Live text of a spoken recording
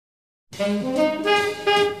Well,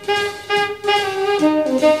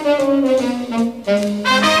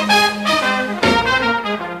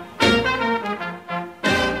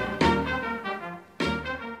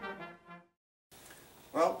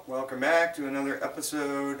 welcome back to another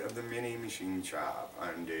episode of the Mini Machine Shop.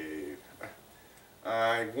 I'm Dave.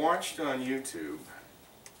 I watched on YouTube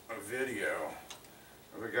a video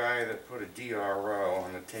of a guy that put a DRO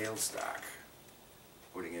on the tailstock,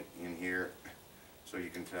 putting it in here so you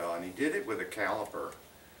can tell, and he did it with a caliper,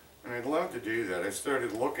 and I'd love to do that. I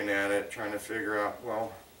started looking at it, trying to figure out,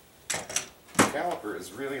 well, the caliper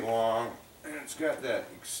is really long and it's got that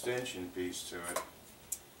extension piece to it,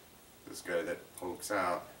 this guy that pokes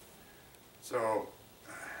out. So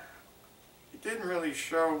he didn't really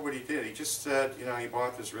show what he did. He just said, you know, he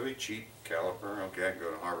bought this really cheap caliper. Okay, I can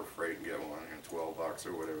go to Harbor Freight and get one, and 12 bucks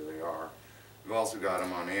or whatever they are. We've also got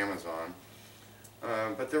them on Amazon.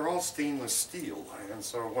 But they're all stainless steel, and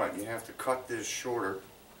so what? You have to cut this shorter,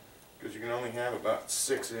 because you can only have about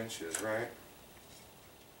 6 inches, right?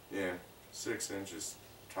 Yeah, 6 inches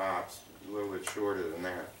tops, a little bit shorter than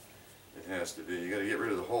that. It has to be. You got to get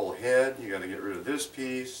rid of the whole head, you got to get rid of this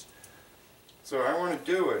piece. So I want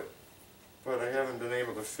to do it, but I haven't been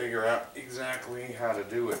able to figure out exactly how to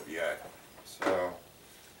do it yet. So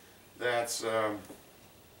that's a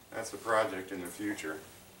project in the future,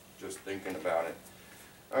 just thinking about it.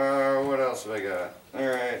 What else have I got?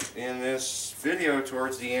 Alright, in this video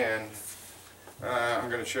towards the end, I'm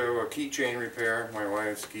going to show a keychain repair. My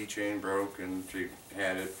wife's keychain broke and she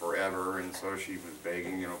had it forever, and so she was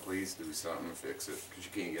begging, you know, please do something to fix it because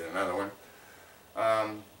you can't get another one.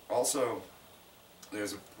 Also,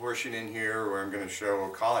 there's a portion in here where I'm going to show a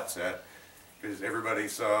collet set, because everybody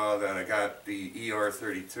saw that I got the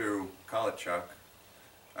ER32 collet chuck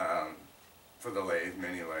for the lathe,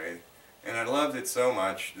 mini lathe. And I loved it so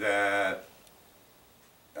much that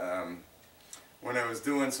when I was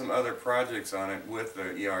doing some other projects on it with the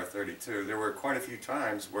ER32, there were quite a few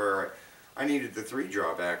times where I needed the 3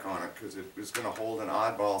 drawback on it because it was going to hold an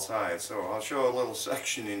oddball size. So I'll show a little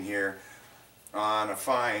section in here on a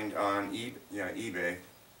find on eBay.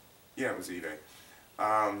 Yeah, it was eBay.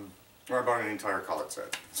 Where I bought an entire collet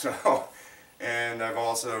set. So, and I've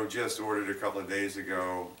also just ordered a couple of days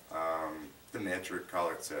ago the metric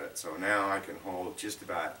collet set, so now I can hold just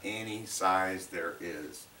about any size there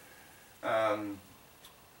is.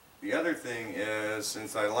 The other thing is,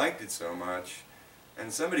 since I liked it so much,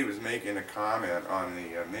 and somebody was making a comment on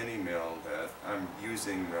the mini mill that I'm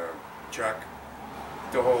using the chuck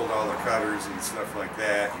to hold all the cutters and stuff like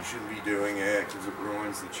that. You shouldn't be doing it because it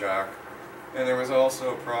ruins the chuck. And there was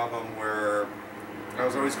also a problem where I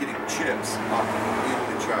was always getting chips up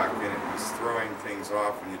in the chuck, and it was throwing things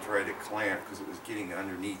off when you tried to clamp because it was getting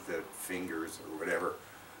underneath the fingers or whatever,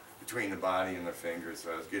 between the body and the fingers.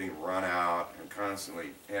 So I was getting run out and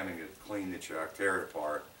constantly having to clean the chuck, tear it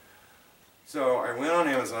apart. So I went on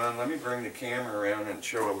Amazon. Let me bring the camera around and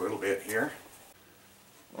show a little bit here.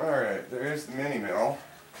 Alright, there's the mini mill,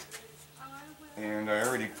 and I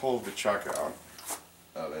already pulled the chuck out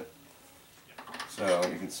of it. So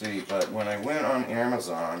you can see, but when I went on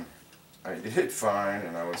Amazon, I did find,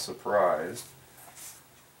 and I was surprised,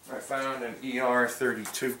 I found an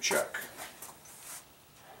ER32 chuck.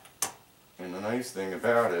 And the nice thing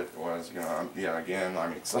about it was, you know, again,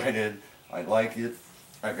 I'm excited, I like it.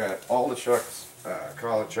 I've got all the chucks,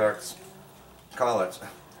 collets,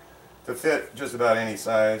 to fit just about any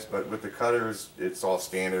size, but with the cutters, it's all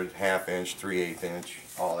standard, 1/2 inch, 3/8 inch,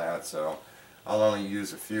 all that, so I'll only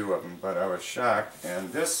use a few of them. But I was shocked,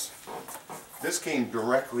 and this came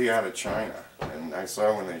directly out of China, and I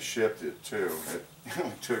saw when they shipped it too. It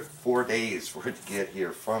only took 4 days for it to get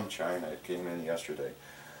here from China. It came in yesterday.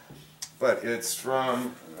 But it's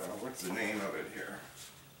from, what's the name of it here?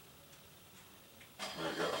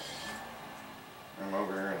 There we go. I'm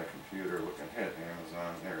over here on the computer looking at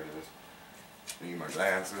Amazon. There it is. Need my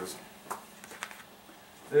glasses.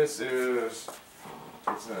 This is,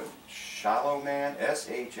 it's a Shaluman,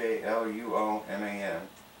 S-H-A-L-U-O-M-A-N,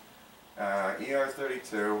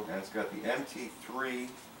 ER32, and it's got the MT3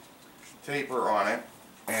 taper on it,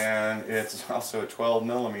 and it's also a 12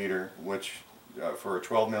 millimeter, which for a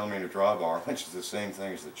 12 millimeter drawbar, which is the same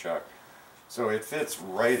thing as the chuck. So it fits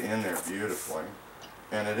right in there beautifully,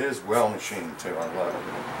 and it is well machined too. I love it.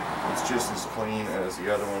 It's just as clean as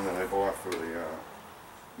the other one that I bought for the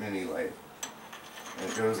mini lathe. And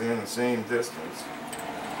it goes in the same distance.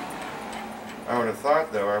 I would have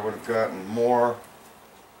thought, though, I would have gotten more,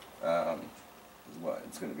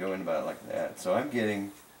 it's going to go in about like that. So I'm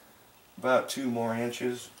getting about 2 more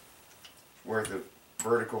inches worth of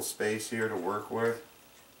vertical space here to work with.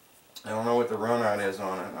 I don't know what the runout is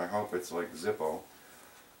on it. I hope it's like Zippo.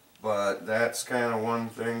 But that's kind of one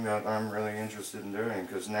thing that I'm really interested in doing,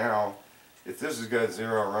 because now, if this has got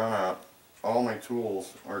zero runout, all my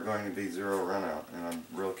tools are going to be zero runout, and I'm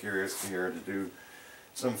real curious here to do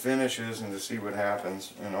some finishes and to see what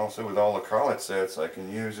happens. And also with all the collet sets, I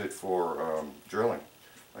can use it for drilling.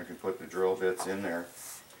 I can put the drill bits in there,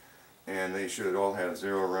 and they should all have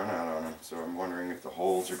zero runout on them, so I'm wondering if the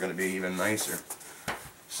holes are going to be even nicer.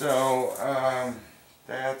 So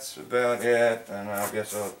that's about it, and I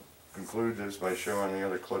guess I'll conclude this by showing the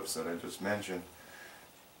other clips that I just mentioned.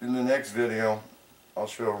 In the next video, I'll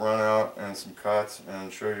show runout and some cuts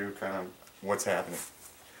and show you kind of what's happening.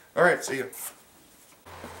 Alright, see you.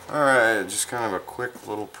 Alright, just kind of a quick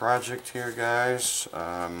little project here, guys.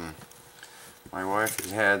 My wife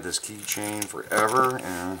has had this keychain forever,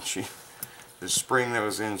 and the spring that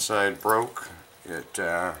was inside broke. It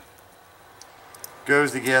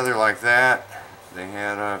goes together like that. They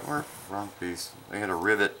had a wrong piece. They had a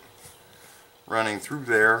rivet running through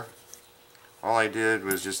there. All I did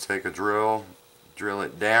was just take a drill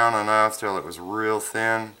it down enough till it was real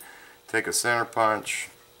thin, take a center punch,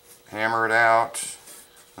 hammer it out.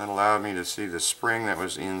 That allowed me to see the spring that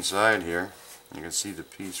was inside here. You can see the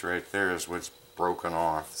piece right there is what's broken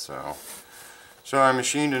off. So I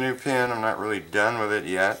machined a new pin. I'm not really done with it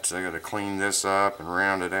yet, so I got to clean this up and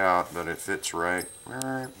round it out, but it fits right.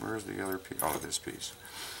 Where's the other piece? Oh, this piece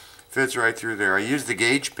fits right through there. I used the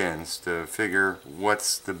gauge pins to figure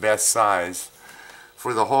what's the best size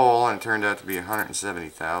for the hole, and it turned out to be 170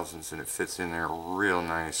 thousandths, and it fits in there real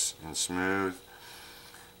nice and smooth.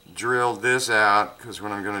 Drilled this out because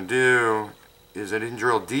what I'm going to do is I didn't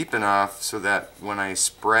drill deep enough so that when I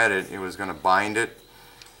spread it, it was going to bind it.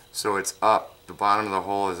 So it's up. The bottom of the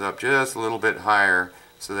hole is up just a little bit higher,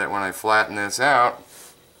 so that when I flatten this out,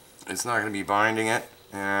 it's not going to be binding it.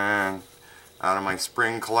 And out of my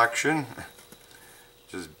spring collection,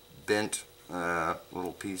 just bent a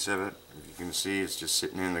little piece of it. You can see it's just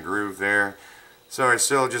sitting in the groove there. So I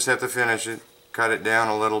still just have to finish it, cut it down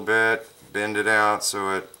a little bit, bend it out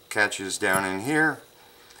so it catches down in here,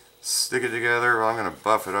 stick it together. Well, I'm going to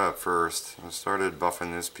buff it up first. I started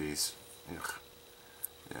buffing this piece. Ugh.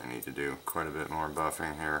 Yeah, I need to do quite a bit more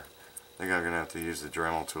buffing here. I think I'm going to have to use the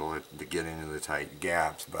Dremel tool to get into the tight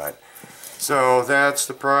gaps. But so that's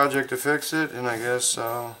the project to fix it, and I guess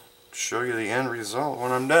I'll show you the end result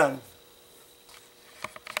when I'm done.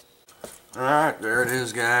 Alright, there it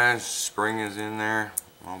is, guys. Spring is in there,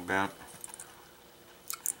 all bent.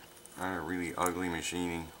 I had a really ugly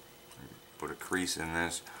machining. Put a crease in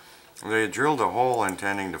this. They had drilled a hole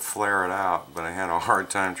intending to flare it out, but I had a hard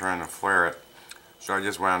time trying to flare it. So I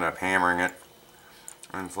just wound up hammering it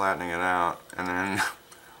and flattening it out. And then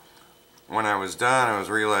when I was done, I was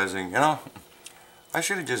realizing, you know, I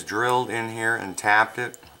should have just drilled in here and tapped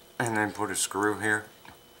it and then put a screw here.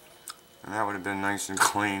 And that would have been nice and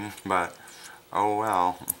clean, but oh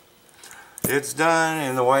well. It's done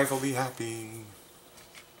and the wife will be happy.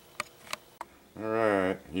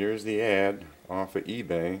 Alright, here's the ad off of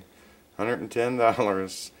eBay. $110,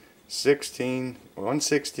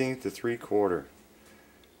 1/16 to 3/4.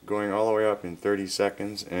 Going all the way up in 30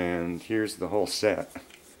 seconds, and here's the whole set.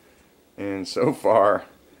 And so far,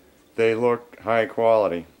 they look high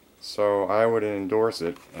quality. So I would endorse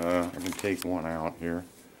it. I can take one out here.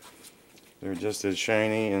 They're just as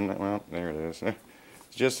shiny and, well, there it is.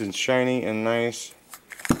 It's just as shiny and nice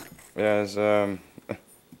as the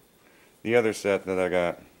other set that I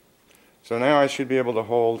got. So now I should be able to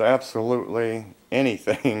hold absolutely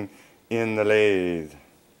anything in the lathe.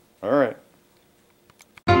 Alright.